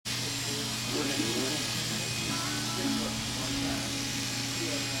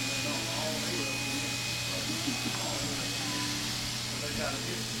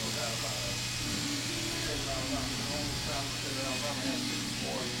Yeah,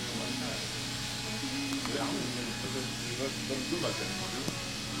 I'm in let's do like that.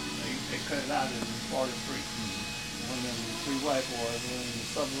 They cut it out in 43. When them three white boys were in the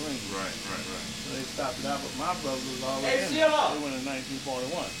submarine. Right. So they stopped it out, but my brother was already in it. They went in 1941.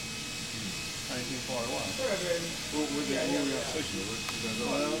 1941. What was the area station?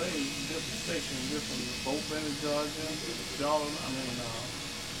 Well, they different stations, different Fort Benning, Georgia, Charlotte,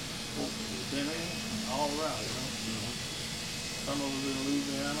 Fort Benning, all around, you know. Some of us in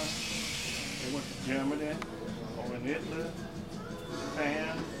Louisiana. They went to Germany, over in Italy,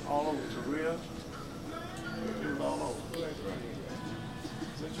 Japan, all over Korea. It was all over. Right.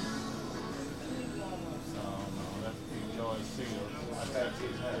 No, that's the George Seal. That's you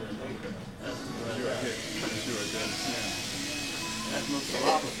right there. Yeah. That's Mr.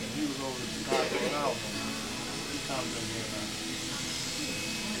 Robinson. He was over in Chicago and out. He comes in here now.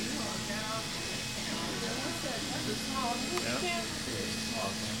 Yeah.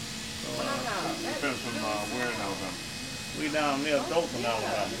 Depends from where in Alabama. We down near Dothan,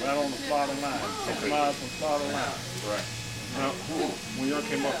 Alabama, right on the Florida line. 6 miles from Florida line. Right. Now, when y'all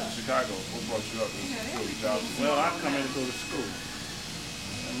came up to Chicago, what brought you up to go to jobs? Well, I come in to go to school.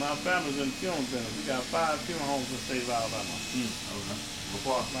 And my family's in the funeral business. We got 5 funeral homes in the state of Alabama. Okay.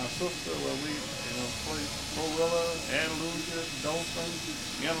 Before? My sister, well, we, Florilla, Andalusia, Dothan,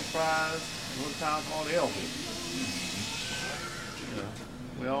 Enterprise, a little town called Elby. Yeah,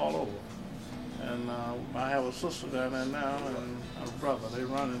 we're all over. And I have a sister down there now and a brother. They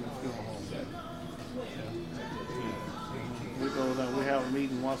run in the funeral home. Yeah. We go down, we have a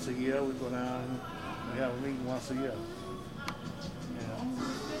meeting once a year. We go down, we have a meeting once a year. Yeah.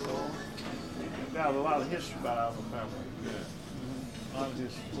 So, we've got a lot of history about our family. Yeah. A lot of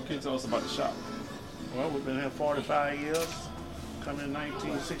history. What can you tell us about the shop? Well, we've been here 45 years. Come in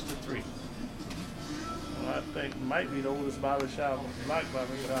 1963. Well, I think it might be the oldest barbershop, black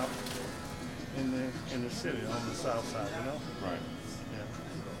barbershop in the city on the south side, you know? Right. Yeah.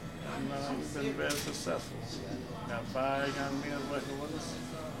 And we've been very successful. Got 5 young men working with us.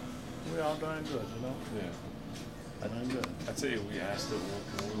 We're all doing good, you know? Yeah. Doing good. I tell you, we asked it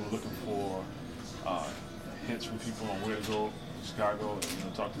when we were looking for hints from people on where to go to Chicago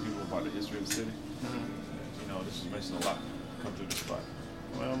and talk to people about the history of the city. You know, this is mentioned a lot. Come to this spot.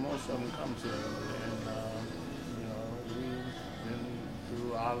 Well, most of them come to it, and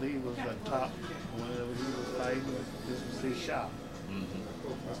through Ali was the top whenever he was fighting. This was his shop.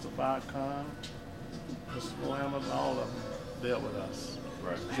 Mr. Farrakhan, Mr. Coleman, all of them dealt with us.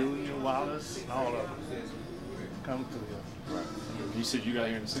 Right. Junior Wallace, all of them come through here. Right. You said you got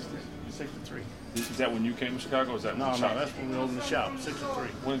here in the 60s? 63. Is that when you came to Chicago? Or is that No, when the shop? that's when we opened the shop. 63.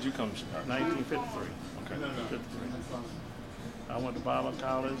 When did you come to Chicago? 1953. Okay. 53. I went to Barber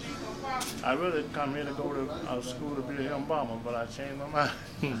College. I really didn't come here to go to school to be a bomber, but I changed my mind.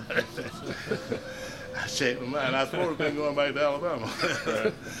 I changed my mind. I was supposed to be going back to Alabama,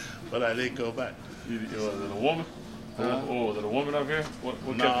 but I didn't go back. Was it a woman? Was it a woman up here? What kept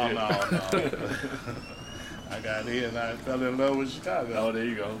you No. I got here and I fell in love with Chicago. Oh, there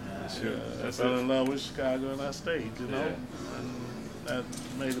you go. Sure. I fell in love with Chicago and I stayed, you know. Yeah. And that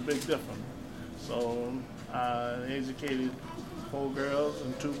made a big difference. So I educated 4 girls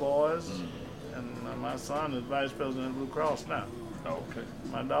and 2 boys, and my son is vice president of Blue Cross now. Oh, okay.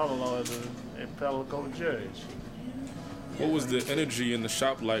 My daughter-in-law is a Pelico judge. What was the energy in the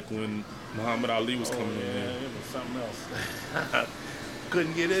shop like when Muhammad Ali was coming in? It was something else.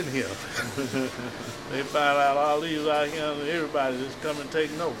 Couldn't get in here. They found out Ali was out here, and everybody just come and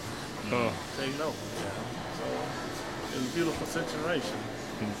take note. Take note. Yeah. So it was a beautiful situation.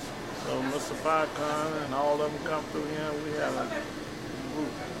 So Mr. Farrakhan and all of them come through here.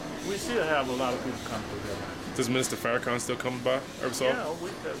 We still have a lot of people come through here. Does Minister Farrakhan still come by every so often?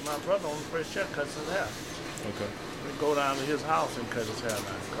 Yeah, my brother on the first check cuts his hair. Okay. We go down to his house and cut his hair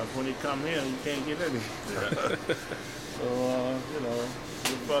now. Because when he come here, you can't get in here. So, we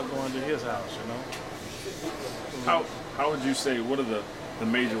prefer going to his house, you know. How would you say, what are the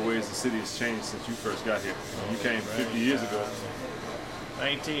major ways the city has changed since you first got here? You came 50 years ago.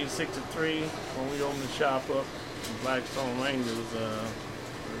 1963, when we opened the shop up, the Blackstone Rangers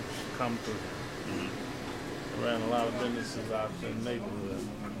come through. They ran a lot of businesses out in the neighborhood.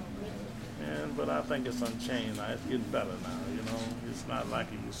 But I think it's unchanged now. It's getting better now, you know. It's not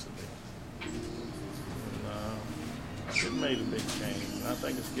like it used to be. It made a big change. I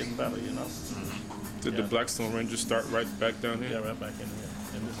think it's getting better, you know. Did the Blackstone Rangers start right back down here? Yeah, right back in here,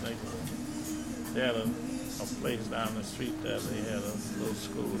 in this neighborhood. They had a place down the street there. They had a little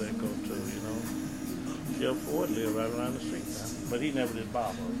school they go to, you know. Jeff Ford lived right around the street now. But he never did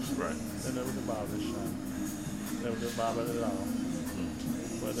barber. Right. They never did barber shop. never did barber at all.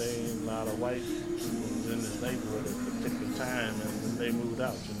 But there ain't a lot of white people in this neighborhood at a particular time, and when they moved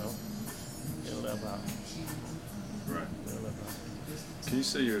out, you know, they left out. Right. They left out. Can you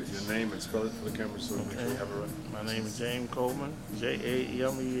say your name and spell it for the camera so we Okay. can have it right? My name is James Coleman,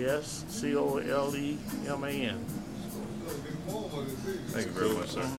 Jamescoleman. Thank you very much, sir.